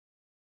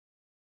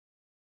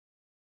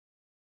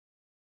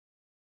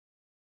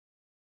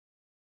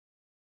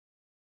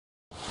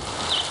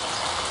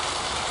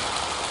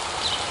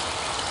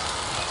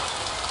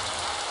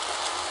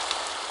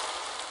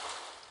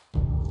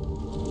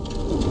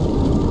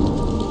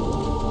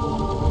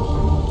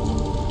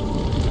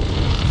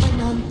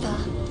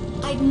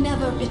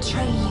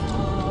betray you.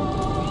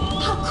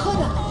 How could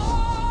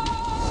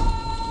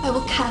I? I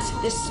will cast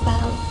this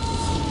spell.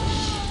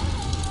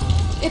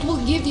 It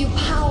will give you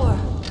power,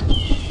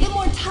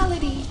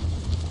 immortality.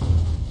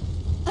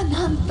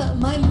 Anantha,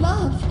 my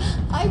love,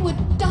 I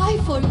would die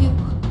for you.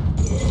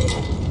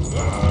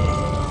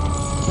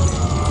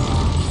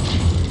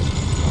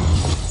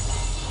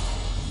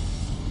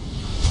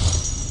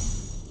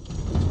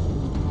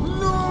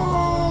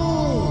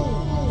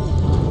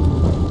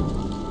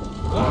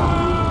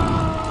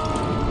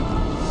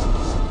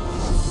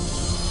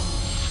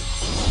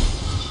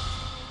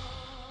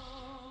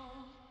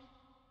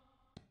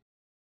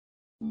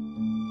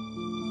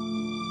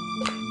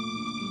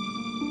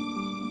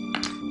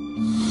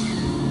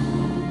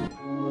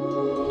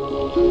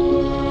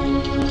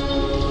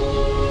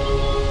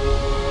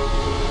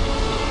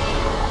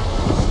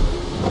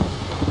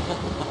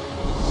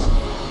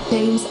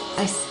 James,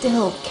 I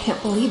still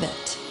can't believe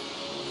it.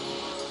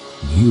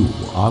 You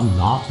are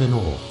not an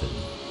orphan.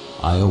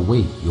 I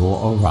await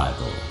your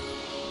arrival.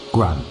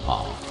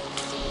 Grandpa.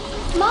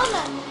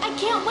 Mama, I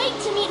can't wait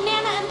to meet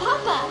Nana and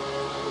Papa.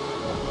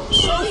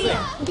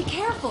 Sophia, be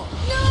careful.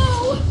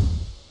 No!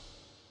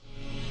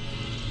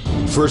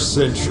 For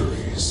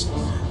centuries,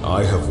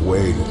 I have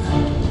waited.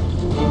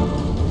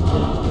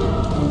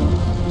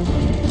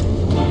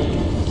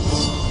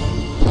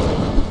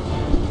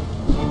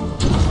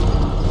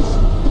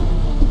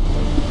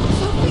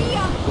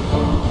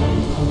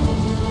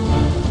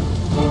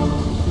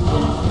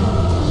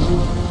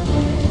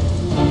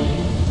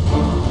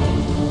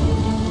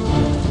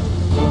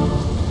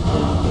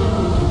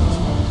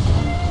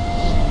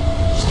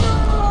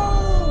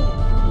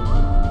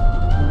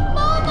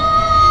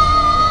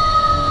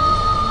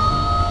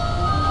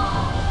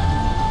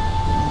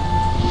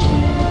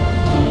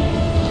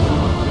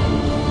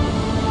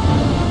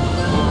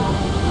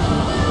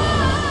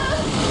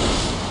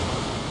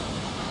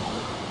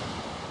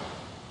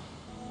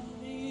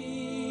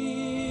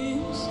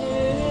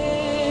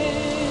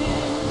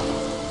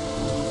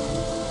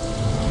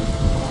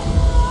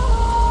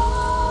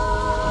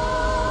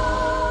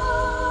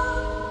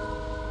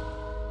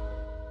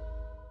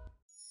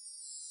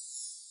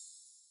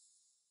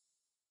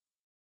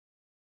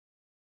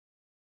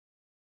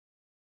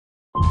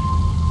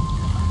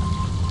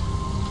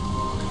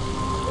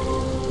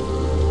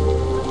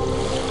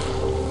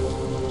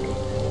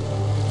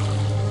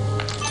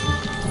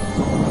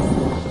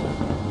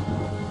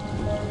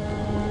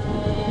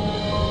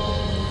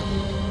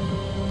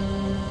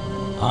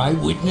 I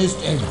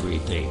witnessed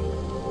everything.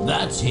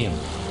 That's him,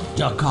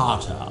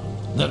 Darkarta,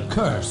 the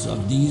curse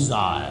of these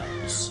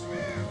isles.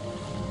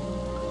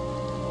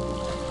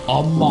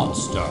 A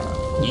monster.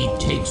 He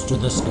takes to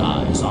the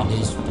skies on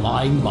his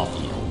flying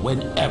buffalo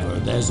whenever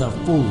there's a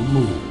full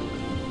moon.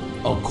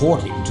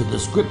 According to the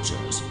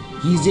scriptures,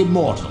 he's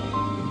immortal.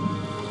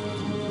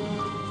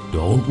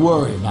 Don't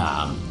worry,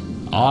 ma'am.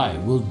 I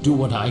will do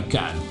what I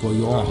can for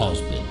your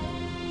husband.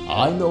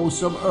 I know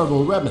some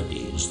herbal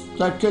remedies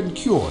that can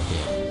cure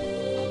him.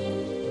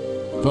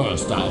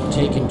 First, I'll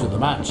take him to the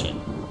mansion.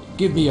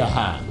 Give me a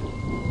hand.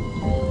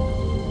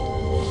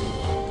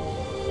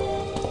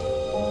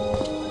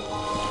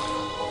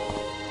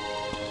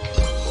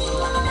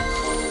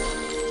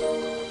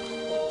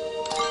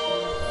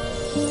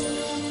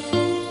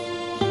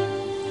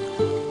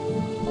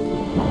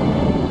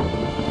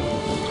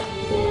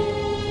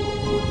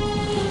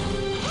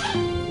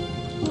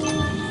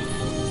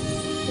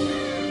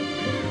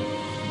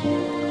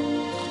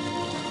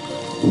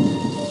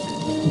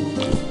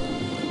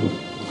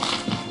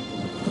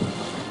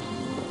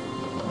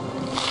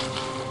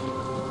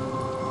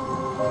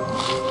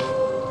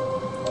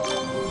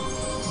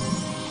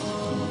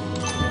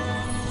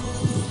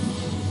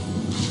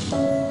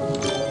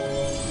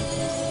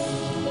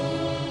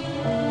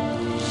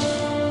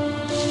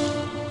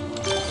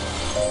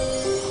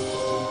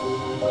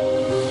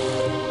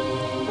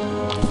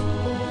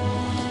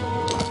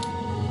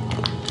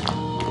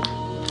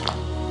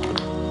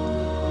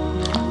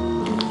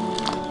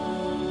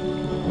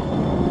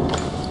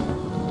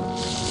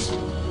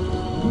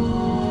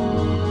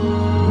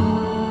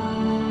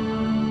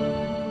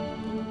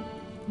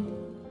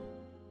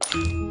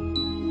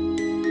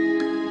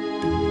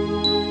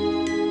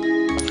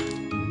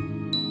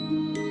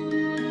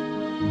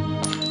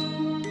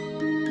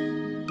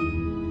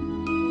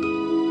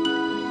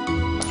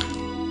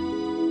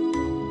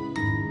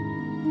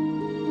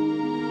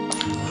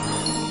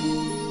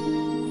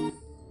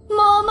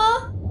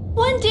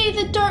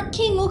 The Dark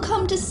King will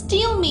come to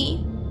steal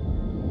me.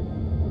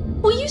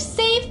 Will you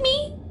save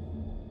me?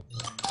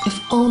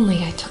 If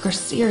only I took her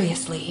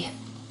seriously.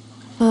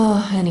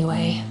 Oh,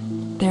 anyway,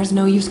 there's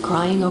no use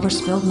crying over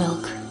spilled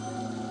milk.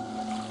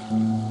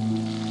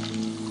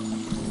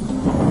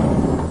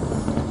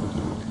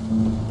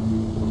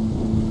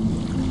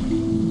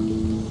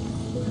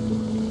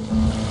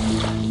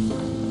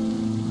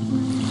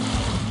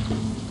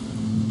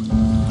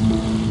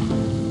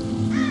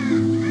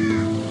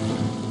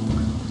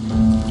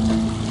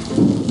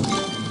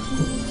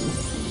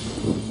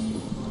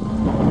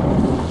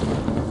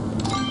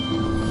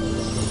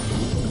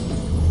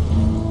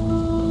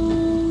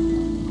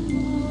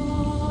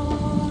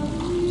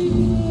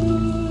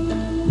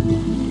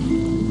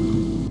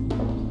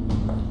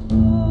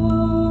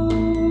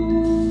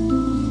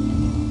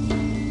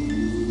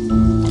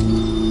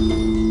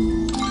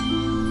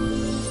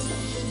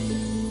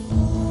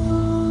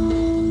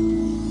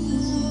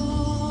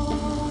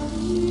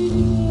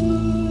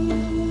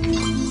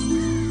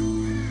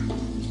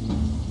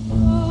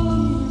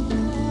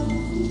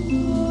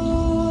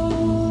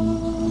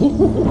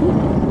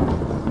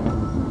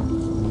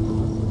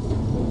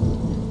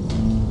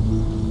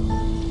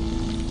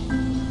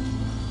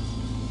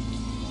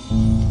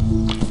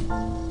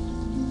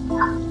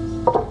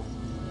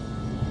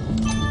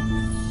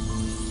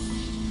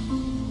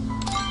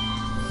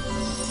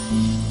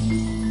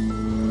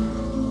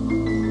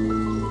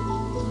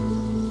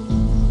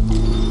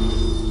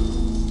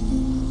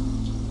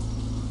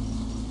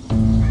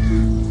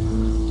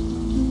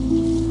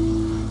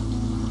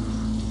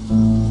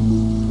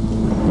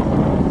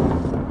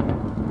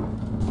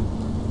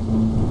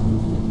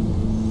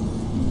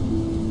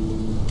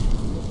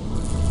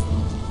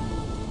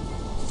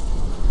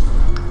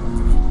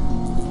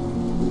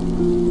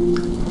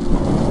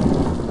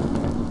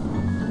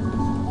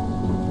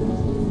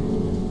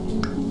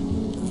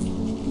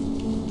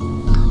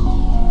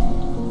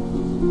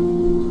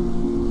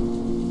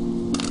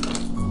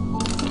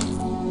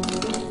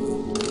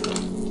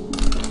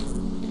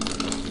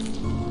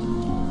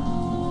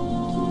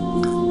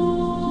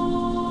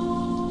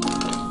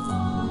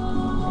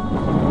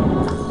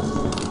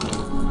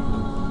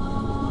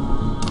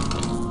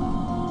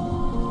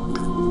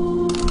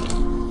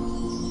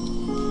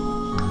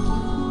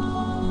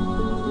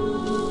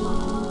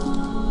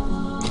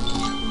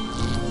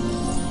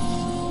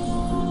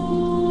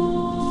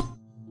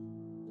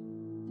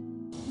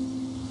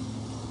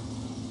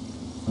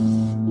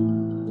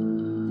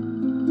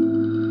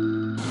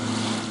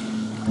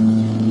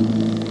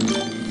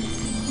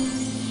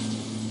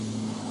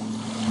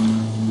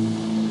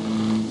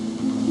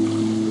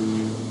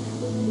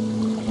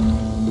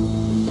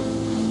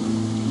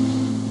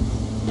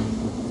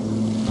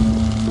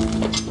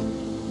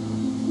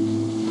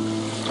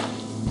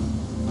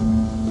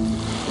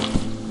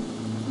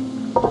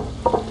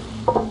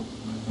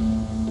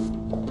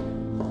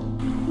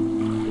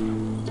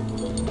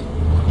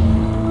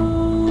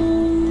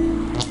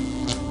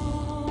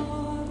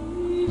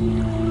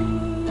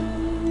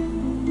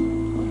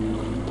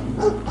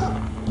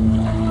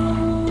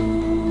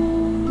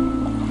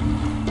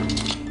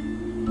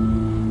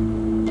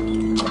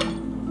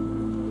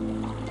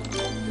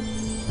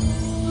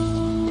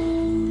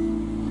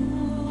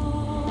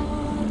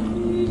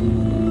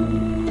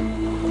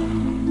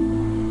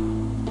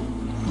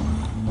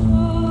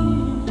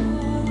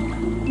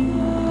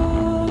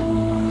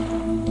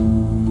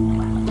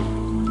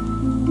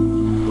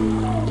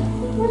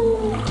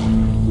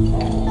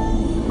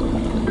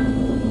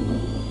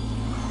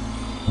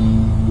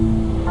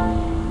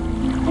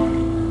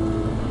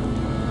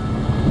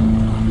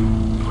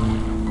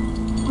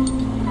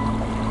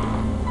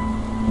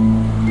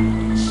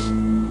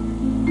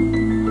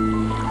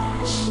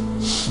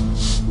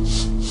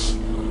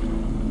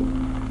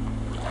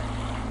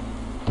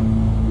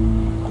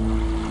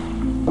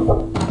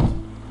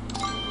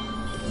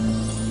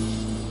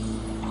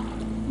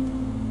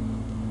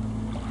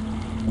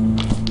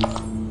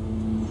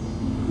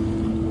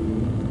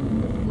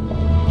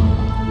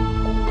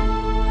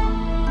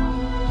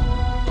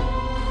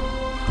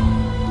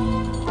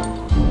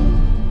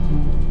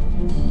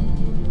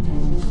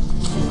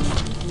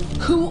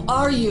 Who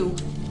are you?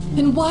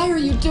 And why are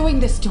you doing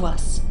this to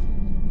us?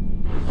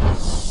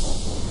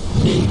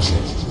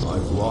 Agent,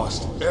 I've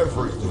lost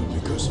everything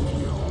because of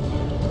you.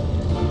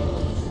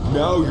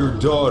 Now your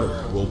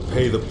daughter will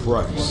pay the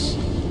price.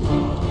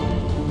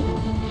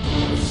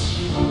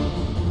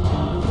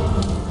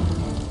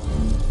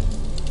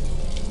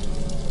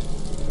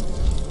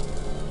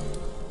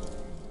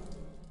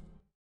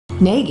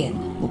 Negan?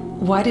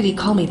 Why did he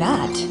call me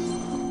that?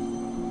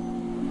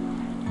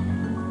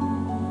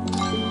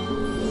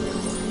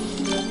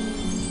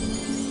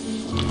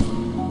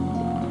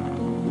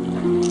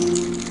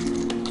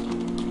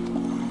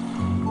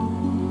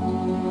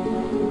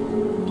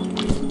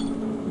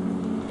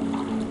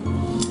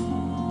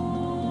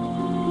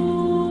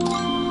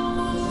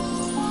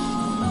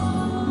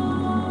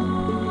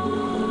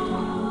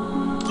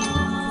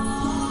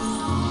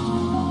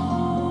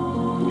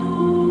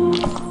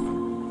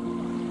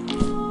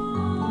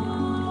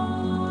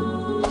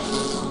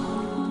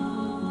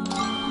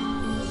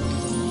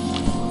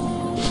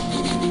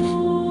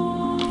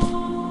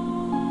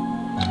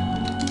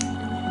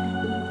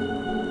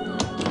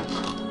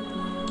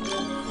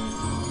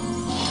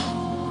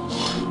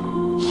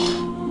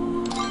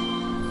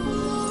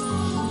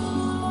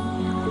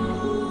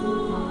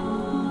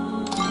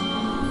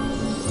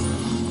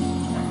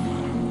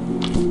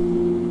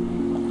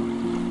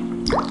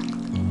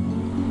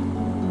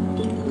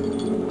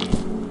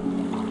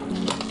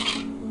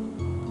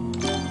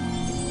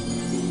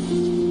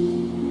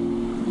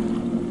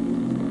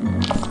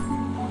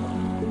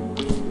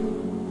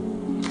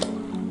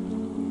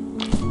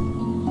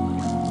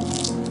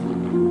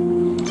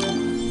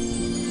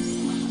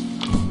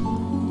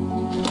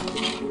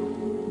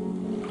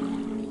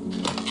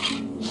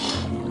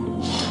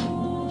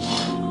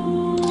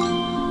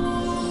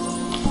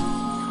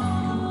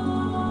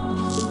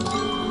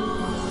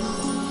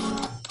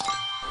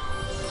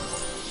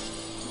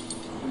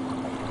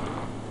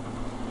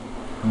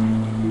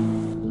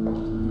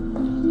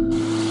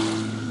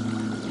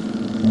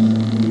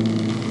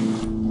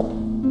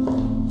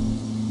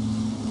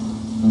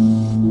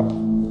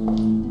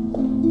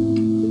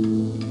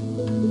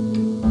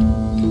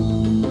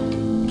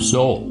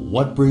 So,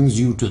 what brings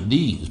you to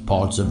these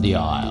parts of the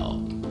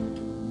Isle?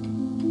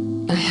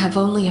 I have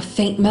only a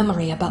faint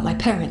memory about my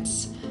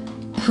parents,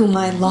 whom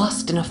I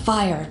lost in a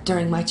fire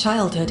during my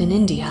childhood in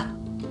India.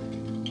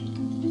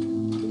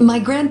 My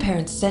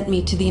grandparents sent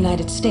me to the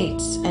United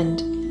States,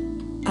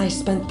 and I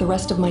spent the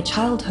rest of my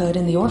childhood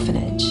in the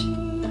orphanage.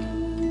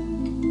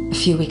 A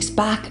few weeks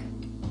back,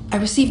 I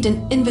received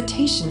an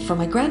invitation from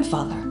my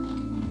grandfather.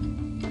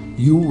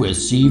 You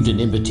received an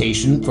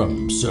invitation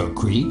from Sir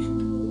Creek?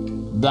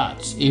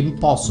 That's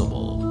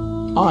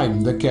impossible.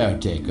 I'm the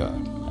caretaker,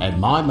 and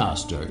my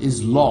master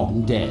is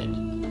long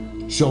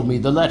dead. Show me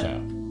the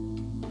letter.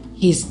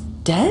 He's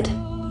dead?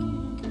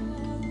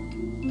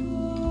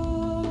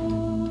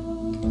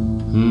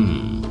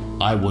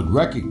 I would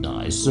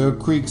recognize Sir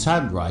Creek's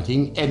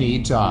handwriting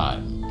any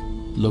time.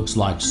 Looks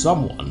like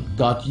someone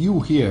got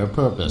you here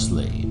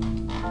purposely.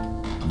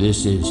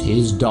 This is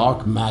his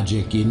dark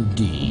magic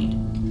indeed.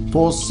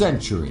 For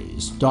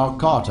centuries,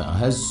 Darkarta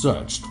has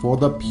searched for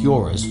the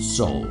purest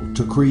soul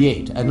to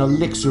create an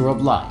elixir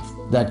of life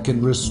that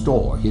can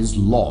restore his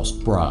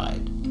lost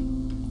bride.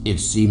 It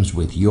seems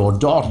with your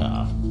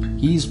daughter,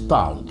 he's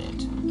found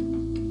it.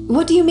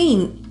 What do you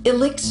mean,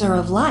 elixir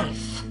of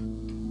life?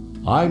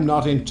 I'm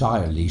not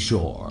entirely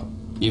sure.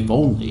 If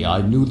only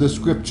I knew the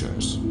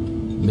scriptures.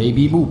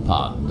 Maybe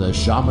Mupan, the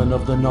shaman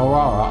of the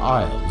Narara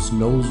Isles,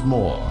 knows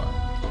more.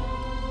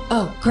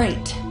 Oh,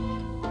 great.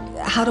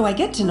 How do I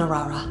get to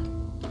Narara?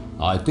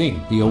 I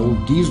think the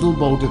old diesel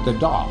boat at the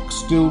dock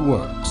still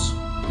works.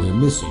 We're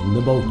missing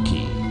the boat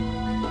key.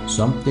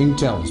 Something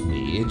tells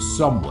me it's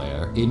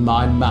somewhere in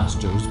my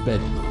master's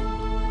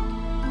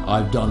bedroom.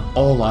 I've done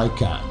all I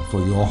can for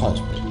your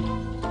husband.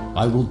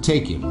 I will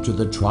take him to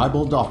the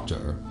tribal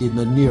doctor in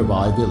the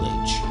nearby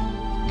village.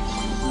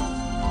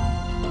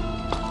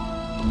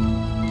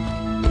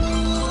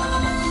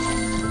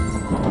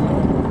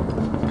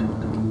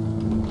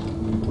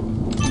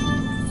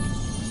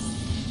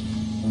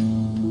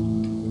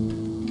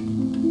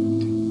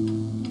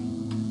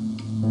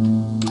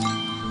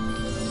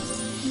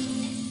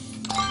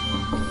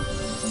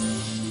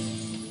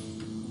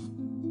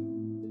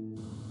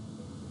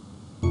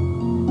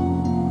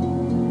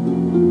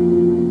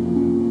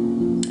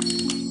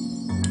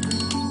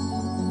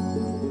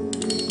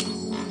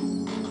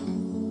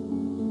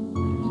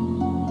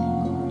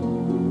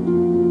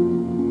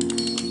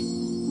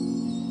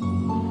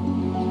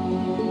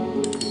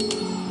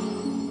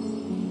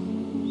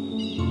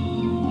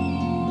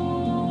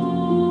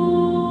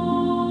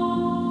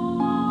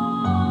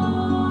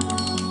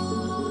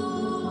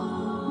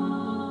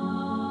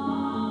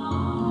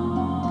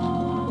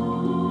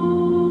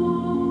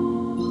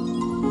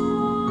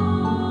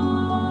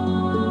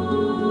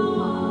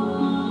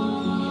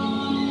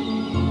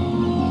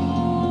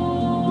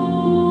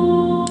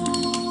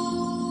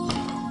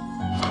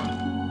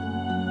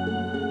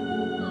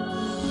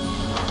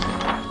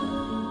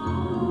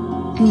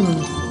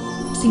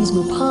 Seems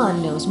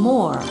Mupan knows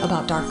more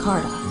about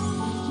Darkarta.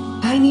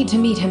 I need to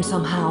meet him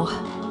somehow.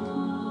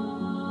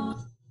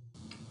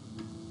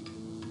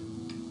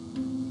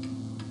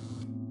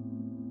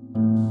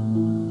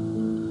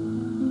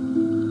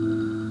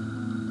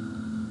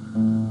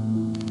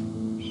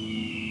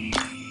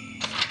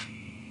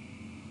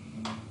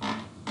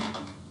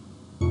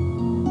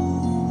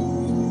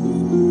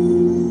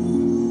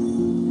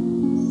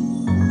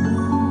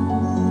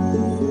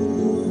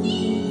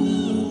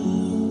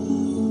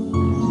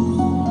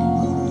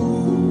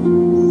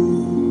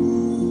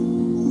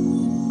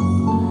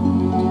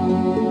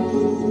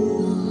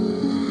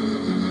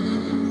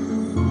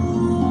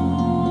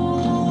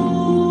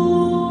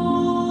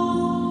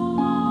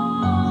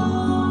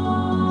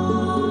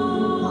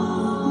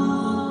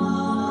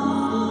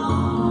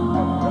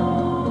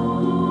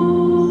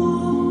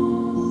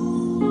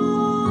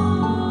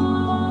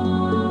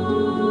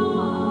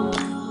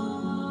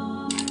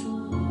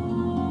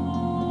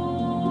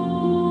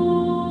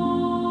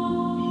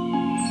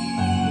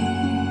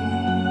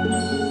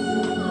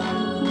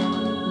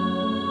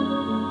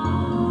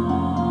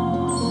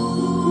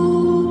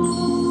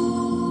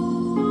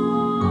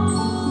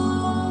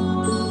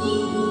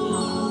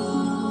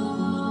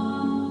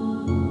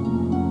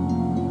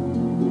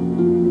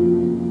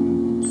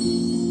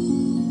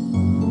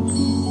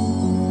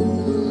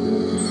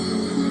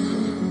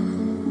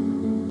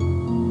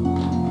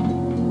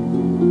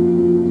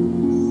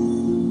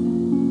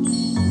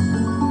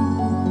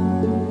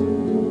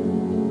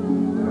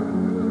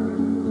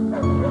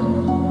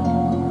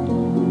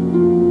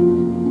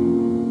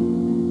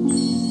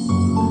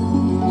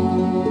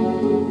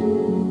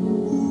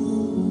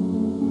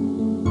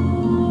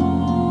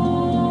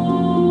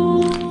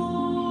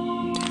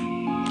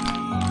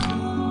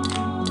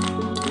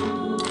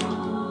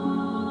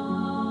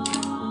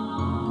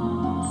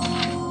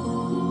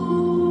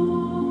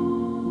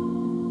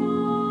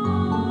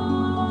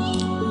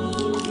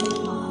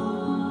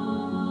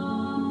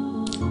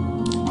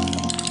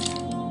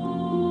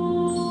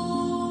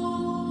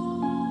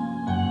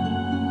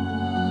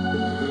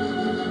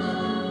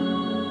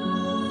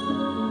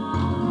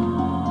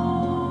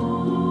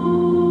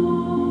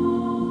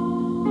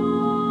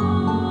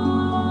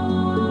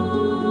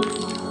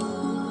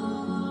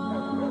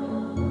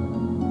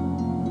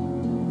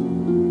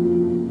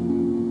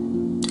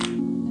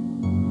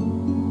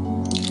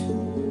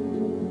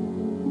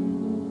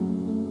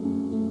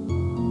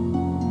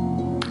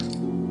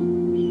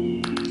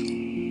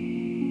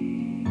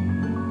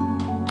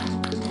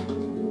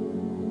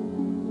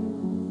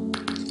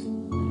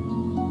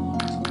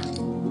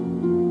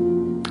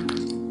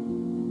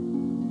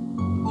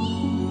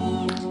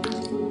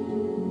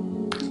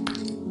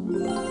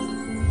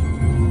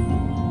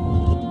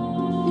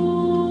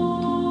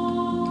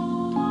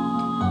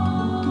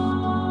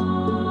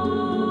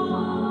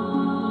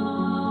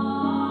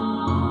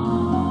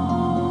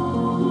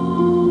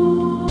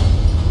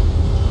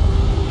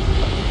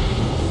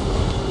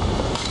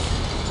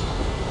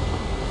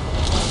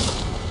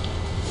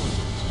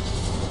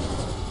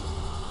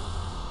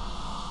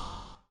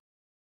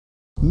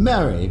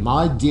 Mary,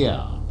 my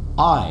dear,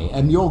 I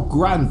am your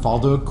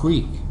grandfather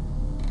Creek.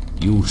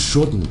 You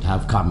shouldn't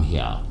have come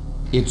here.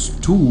 It's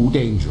too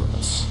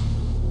dangerous.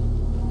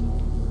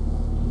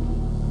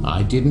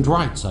 I didn't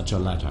write such a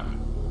letter.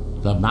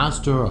 The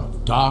master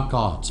of dark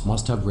arts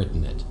must have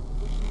written it.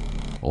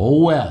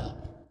 Oh well,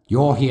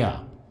 you're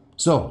here.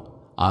 So,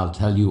 I'll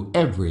tell you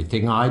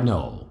everything I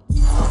know.